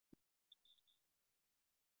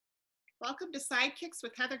Welcome to Sidekicks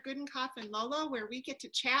with Heather Goodenkoff and Lolo, where we get to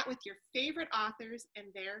chat with your favorite authors and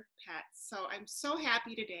their pets. So I'm so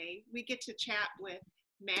happy today. We get to chat with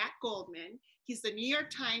Matt Goldman. He's the New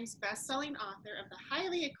York Times bestselling author of the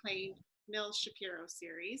highly acclaimed Mills Shapiro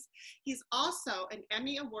series. He's also an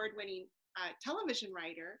Emmy Award-winning television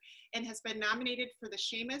writer and has been nominated for the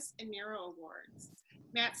Seamus and Nero Awards.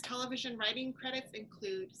 Matt's television writing credits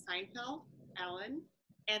include Seinfeld, Ellen,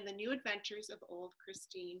 and The New Adventures of Old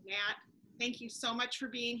Christine. Matt, thank you so much for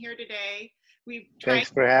being here today. We've tried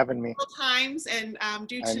Thanks for having me. several times, and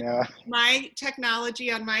due to my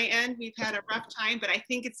technology on my end, we've had a rough time, but I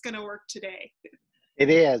think it's going to work today. It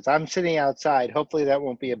is. I'm sitting outside. Hopefully that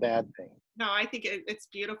won't be a bad thing. No, I think it's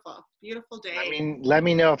beautiful. Beautiful day. Let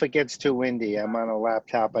me know if it gets too windy. I'm on a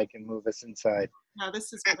laptop. I can move us inside. No,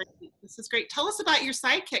 this is great. This is great. Tell us about your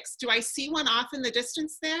sidekicks. Do I see one off in the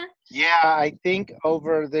distance there? Yeah, I think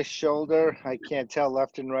over this shoulder, I can't tell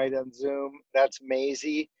left and right on Zoom. That's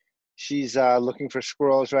Maisie. She's looking for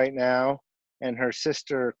squirrels right now. And her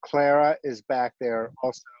sister, Clara, is back there.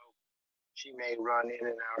 Also, she may run in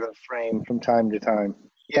and out of frame from time to time.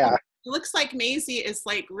 Yeah. It looks like Maisie is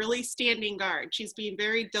like really standing guard. She's being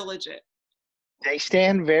very diligent. They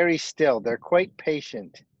stand very still. They're quite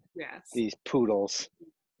patient. Yes. These poodles.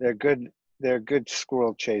 They're good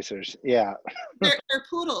squirrel chasers. Yeah. They're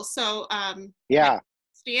poodles. So yeah.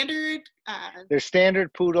 Standard. They're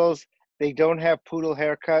standard poodles. They don't have poodle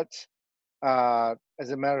haircuts. As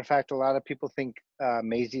a matter of fact, a lot of people think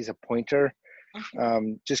Maisie's a pointer,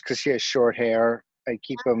 just because she has short hair. I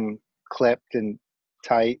keep them clipped and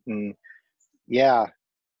tight, and yeah.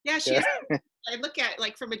 Yeah, she has, I look at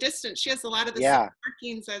like from a distance, she has a lot of the same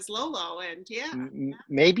markings as Lolo, and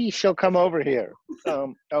maybe she'll come over here.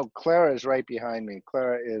 Oh, Clara is right behind me.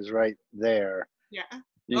 Clara is right there. Yeah,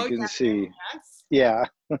 you can see. Yes. Yeah.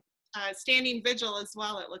 Standing vigil as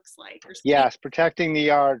well, it looks like. Yes, protecting the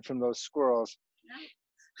yard from those squirrels. Yeah.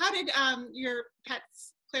 How did your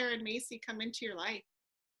pets, Clara and Macy, come into your life?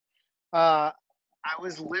 I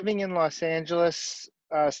was living in Los Angeles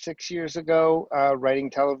 6 years ago,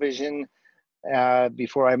 writing television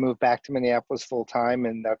before I moved back to Minneapolis full time,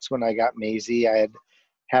 and that's when I got Maisie. I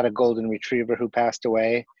had a golden retriever who passed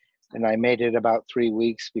away, and I made it about 3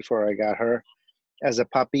 weeks before I got her as a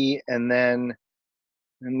puppy, and then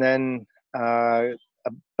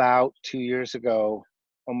about 2 years ago,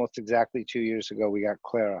 almost exactly 2 years ago, we got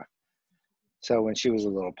Clara. So when she was a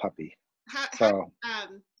little puppy. How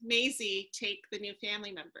did Maisie take the new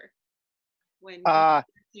family member? When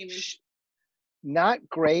not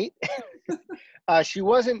great. She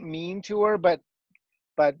wasn't mean to her, but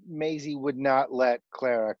Maisie would not let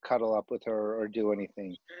Clara cuddle up with her or do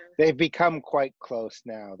anything. Sure. They've become quite close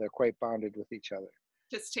now. They're quite bonded with each other.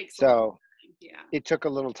 Just takes so yeah. It took a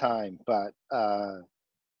little time, but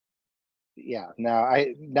yeah.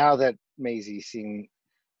 Now that Maisie's seen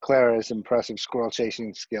Clara's impressive squirrel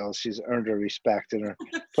chasing skills, she's earned her respect and her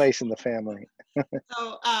place in the family.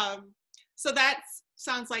 So that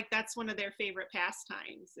sounds like that's one of their favorite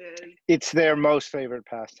pastimes. It's their most favorite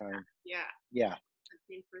pastime. Yeah. Yeah.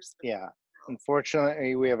 Yeah.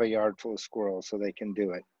 Unfortunately, we have a yard full of squirrels, so they can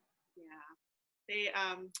do it.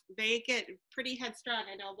 Yeah. They get pretty headstrong.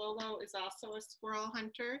 I know Lolo is also a squirrel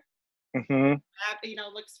hunter. Mm-hmm.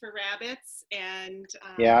 Looks for rabbits, and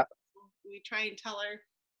we try and tell her,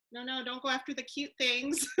 no, don't go after the cute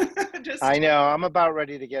things. I know. I'm about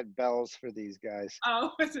ready to get bells for these guys.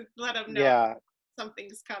 Oh, let them know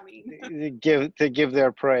something's coming. to give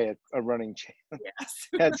their prey a running chance. Yes.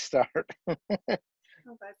 Head start. Oh,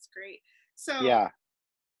 that's great. So,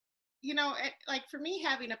 like for me,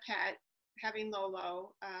 having a pet, having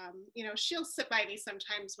Lolo, she'll sit by me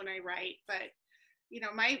sometimes when I write, but,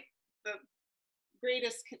 the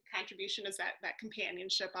greatest contribution is that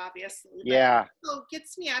companionship, obviously. Yeah. So it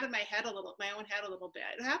gets me out of my own head a little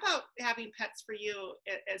bit. How about having pets for you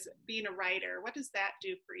as being a writer? What does that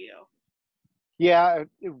do for you? Yeah,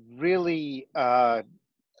 it really, when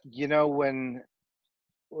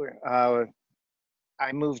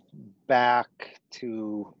I moved back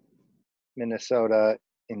to Minnesota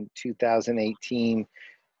in 2018,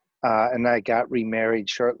 and I got remarried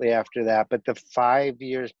shortly after that. But the 5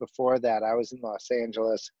 years before that, I was in Los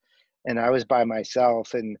Angeles, and I was by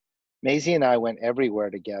myself. And Maisie and I went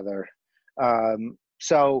everywhere together.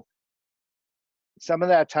 So some of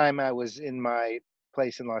that time I was in my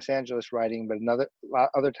place in Los Angeles writing, but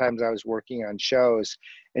other times I was working on shows,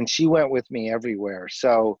 and she went with me everywhere.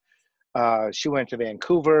 So she went to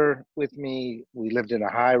Vancouver with me. We lived in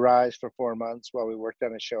a high rise for 4 months while we worked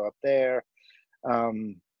on a show up there.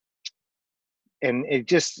 And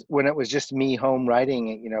when it was just me home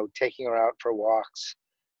writing, taking her out for walks,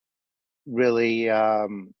 really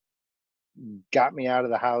got me out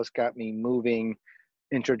of the house, got me moving,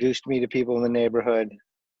 introduced me to people in the neighborhood.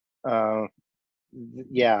 Uh,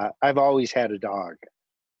 yeah, I've always had a dog.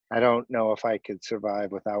 I don't know if I could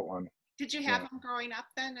survive without one. Did you have Yeah. them growing up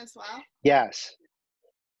then as well? Yes.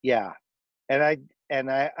 Yeah. And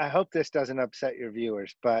I hope this doesn't upset your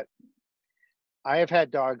viewers, but I have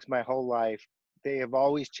had dogs my whole life. They have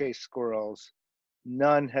always chased squirrels.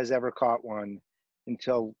 None has ever caught one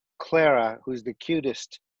until Clara, who's the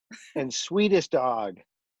cutest and sweetest dog,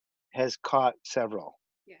 has caught several.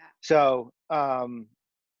 Yeah. So,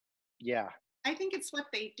 yeah, I think it's what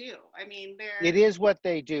they do. I mean, it they're, is what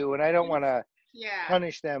they do, and I don't want to yeah,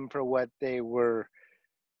 punish them for what they were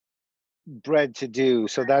bred to do.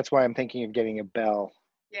 So that's why I'm thinking of getting a bell.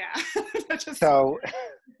 yeah. That's just So,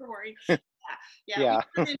 super worried. Yeah, we yeah,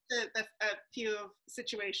 run into a few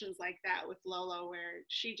situations like that with Lolo where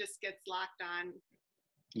she just gets locked on.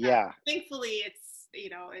 yeah, Thankfully,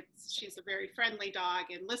 she's a very friendly dog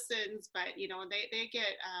and listens, but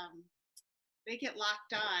they get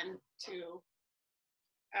locked on to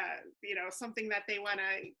something that they want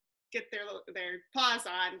to get their paws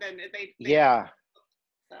on. Then they yeah,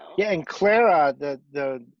 so yeah. And Clara,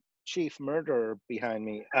 the chief murderer behind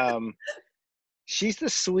me, she's the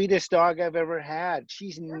sweetest dog I've ever had.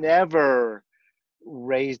 She's never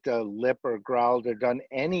raised a lip or growled or done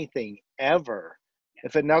anything ever.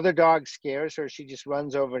 If another dog scares her, she just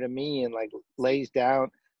runs over to me and like lays down.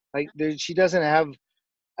 Like she doesn't have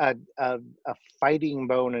a fighting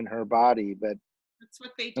bone in her body, but that's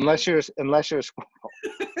what they do. unless you're a squirrel,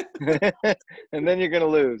 and then you're gonna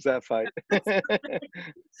lose that fight. Oh,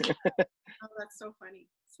 that's so funny.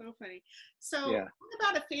 So funny. So, Yeah. what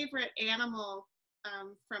about a favorite animal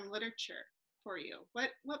from literature for you?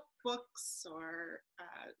 What books or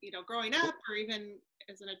growing up or even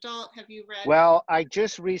as an adult have you read? Well, I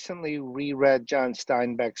just recently reread John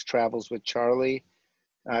Steinbeck's Travels with Charlie.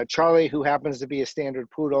 Charlie, who happens to be a standard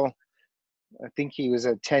poodle. I think he was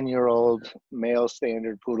a 10-year-old male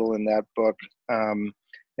standard poodle in that book.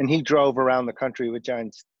 And he drove around the country with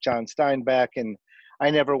John Steinbeck. And I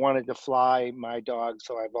never wanted to fly my dog,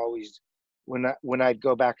 so I've always, when I'd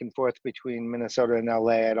go back and forth between Minnesota and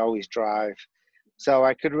LA, I'd always drive. So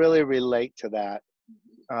I could really relate to that.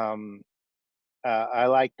 Um, I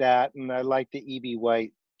like that, and I like the E.B.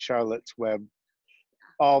 White, Charlotte's Web,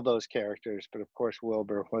 all those characters. But of course,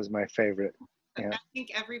 Wilbur was my favorite. Yeah. I think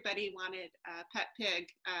everybody wanted a pet pig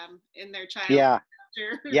in their childhood. Yeah.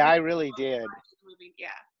 After Yeah, I really did. the movie. Yeah,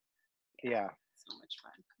 Yeah. so much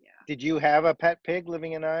fun. Yeah. Did you have a pet pig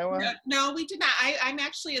living in Iowa? No, we did not. I'm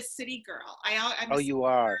actually a city girl. I'm Oh, a city you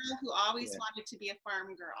are. girl who always Yeah. wanted to be a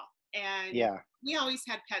farm girl, and Yeah. we always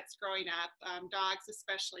had pets growing up, dogs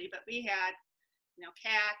especially. But we had,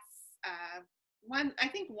 cats. I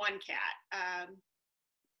think one cat.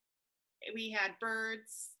 We had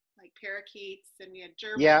birds like parakeets, and we had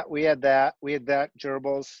gerbils. Yeah, we had that. We had that,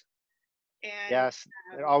 gerbils. And Yes.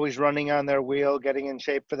 They're always running on their wheel, getting in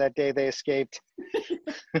shape for that day they escaped.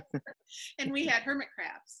 and we had hermit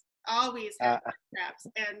crabs. Always had hermit crabs,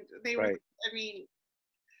 and they were. Right. I mean,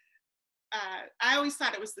 I always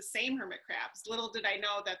thought it was the same hermit crabs. Little did I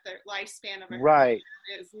know that the lifespan of a hermit Right.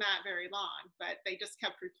 crab is not very long, but they just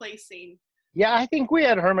kept replacing. Yeah, I think we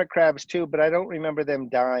had hermit crabs too, but I don't remember them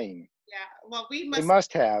dying. Yeah, well, we They must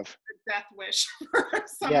must have. a death wish for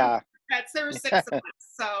some Yeah. of the pets. There were 6 of us,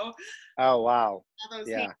 so Oh, wow. all those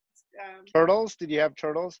Yeah. hands, Turtles? Did you have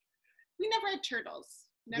turtles? we never had turtles.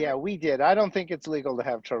 Never. Yeah, we did. I don't think it's legal to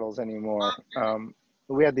have turtles anymore. Oh,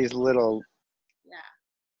 We had these little yeah.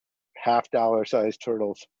 $half sized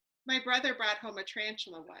turtles. My brother brought home a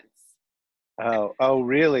tarantula once. Oh,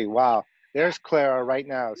 really? Wow. There's Clara right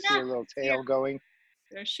now. See Yeah, her little yeah. tail going?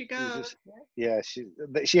 There she She's goes. just, yeah,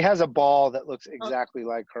 she has a ball that looks exactly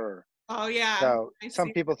like her. Oh, yeah. So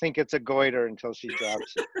some people think it's a goiter until she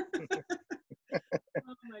drops it.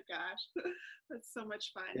 Oh my gosh, that's so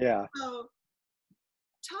much fun. Yeah. So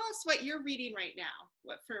tell us what you're reading right now.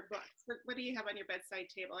 What for books? What do you have on your bedside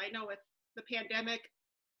table? I know with the pandemic,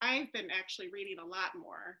 I've been actually reading a lot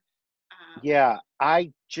more. Yeah,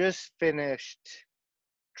 I just finished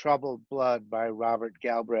Troubled Blood by Robert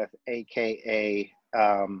Galbraith, aka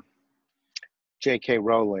J.K.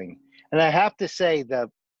 Rowling. And I have to say the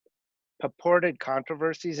purported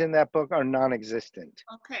controversies in that book are non-existent.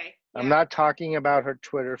 Okay. Yeah. I'm not talking about her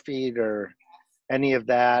Twitter feed or any of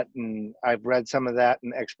that, and I've read some of that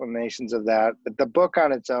and explanations of that. But the book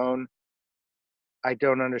on its own, I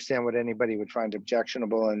don't understand what anybody would find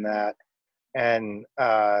objectionable in that. And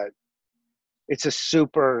it's a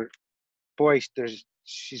super, boy,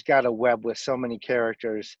 she's got a web with so many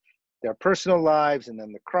characters. their personal lives, and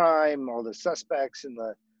then the crime, all the suspects, and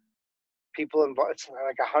the people involved. It's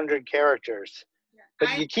like 100 characters, but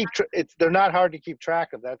I, they're not hard to keep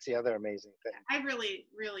track of. That's the other amazing thing. I really,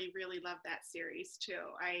 really, really love that series too.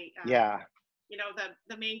 Yeah. You know,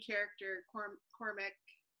 the main character, Cormac,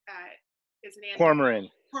 is an Cormoran.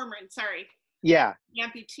 Sorry. Yeah.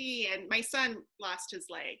 Amputee, and my son lost his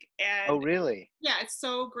leg. Oh, And really? yeah, it's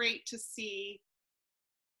so great to see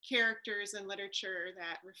characters in literature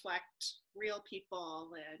that reflect real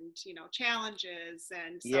people and, you know, challenges.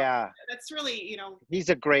 And so Yeah. that's really, you know, He's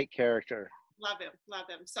a great character. love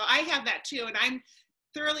him. So I have that too. And I'm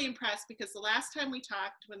thoroughly impressed because the last time we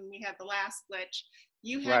talked, when we had the last glitch,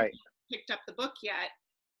 you hadn't Right. picked up the book yet,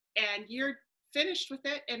 and you're finished with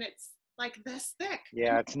it, and it's like this thick.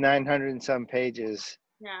 Yeah, it's 900 and some pages.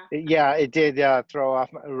 Yeah. Yeah, it did throw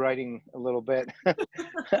off my writing a little bit.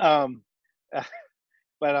 um,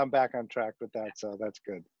 but I'm back on track with that, so that's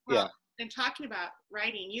good. Well, Yeah. and talking about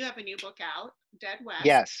writing, you have a new book out, Dead West.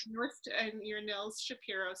 Yes. In your Nils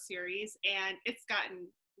Shapiro series, and it's gotten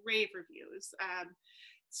rave reviews.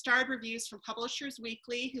 Starred reviews from Publishers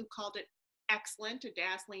Weekly, who called it excellent, a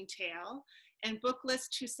dazzling tale, and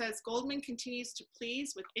Booklist, who says Goldman continues to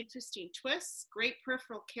please with interesting twists, great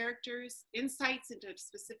peripheral characters, insights into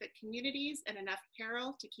specific communities, and enough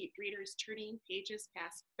peril to keep readers turning pages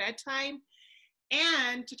past bedtime.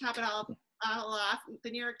 And to top it all off,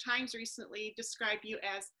 the New York Times recently described you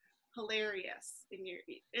as hilarious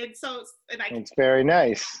It's very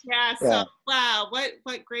nice. Yeah, so Yeah. wow, what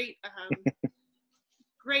great great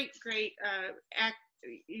great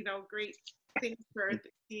things for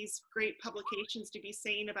these great publications to be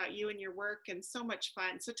saying about you and your work, and so much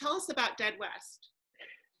fun. So tell us about Dead West.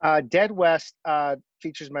 Dead West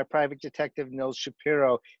features my private detective, Nils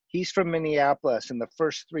Shapiro. He's from Minneapolis, and the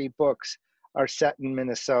first 3 books are set in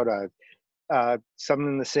Minnesota. Some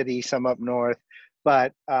in the city, some up north.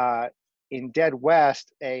 But in Dead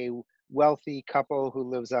West, a wealthy couple who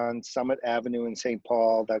lives on Summit Avenue in St.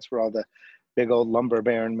 Paul, that's where all the big old lumber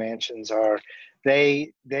baron mansions are. Their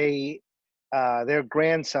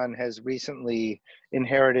grandson has recently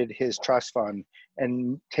inherited his trust fund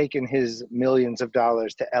and taken his millions of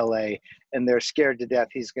dollars to LA, and they're scared to death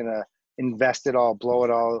he's going to invest it all, blow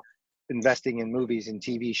it all, investing in movies and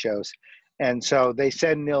TV shows. And so they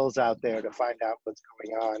send Nils out there to find out what's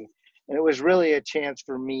going on. And it was really a chance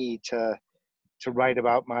for me to write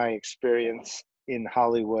about my experience in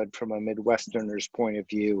Hollywood from a Midwesterner's point of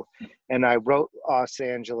view. And I wrote Los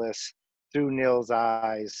Angeles through Nils'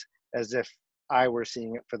 eyes as if I were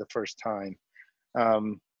seeing it for the first time.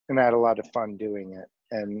 And I had a lot of fun doing it.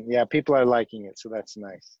 And yeah, people are liking it, so that's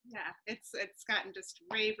nice. Yeah, it's gotten just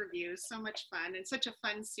rave reviews, so much fun, and such a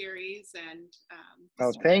fun series, and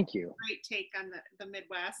oh, thank you. Great take on the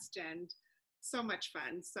Midwest, and so much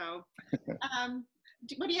fun. So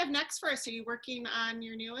what do you have next for us? Are you working on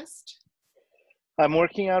your newest? I'm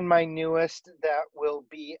working on my newest that will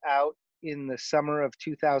be out in the summer of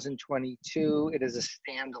 2022. It is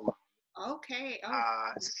a standalone. Okay.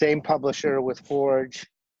 Same publisher with Forge,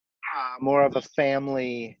 more of a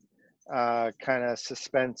family kind of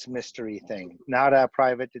suspense mystery thing, not a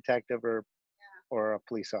private detective or a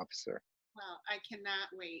police officer. Well, I cannot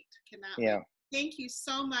wait. Yeah. Wait. Thank you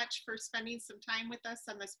so much for spending some time with us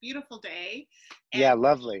on this beautiful day. And yeah,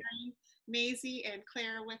 lovely. Maisie and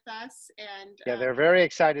Claire with us, and yeah, they're very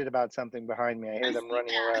excited about something behind me. I hear them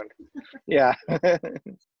running around. Yeah.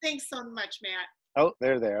 Thanks so much, Matt. Oh,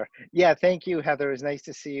 they're there. Yeah, thank you, Heather. It's nice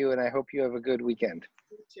to see you, and I hope you have a good weekend.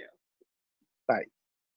 You too. Bye.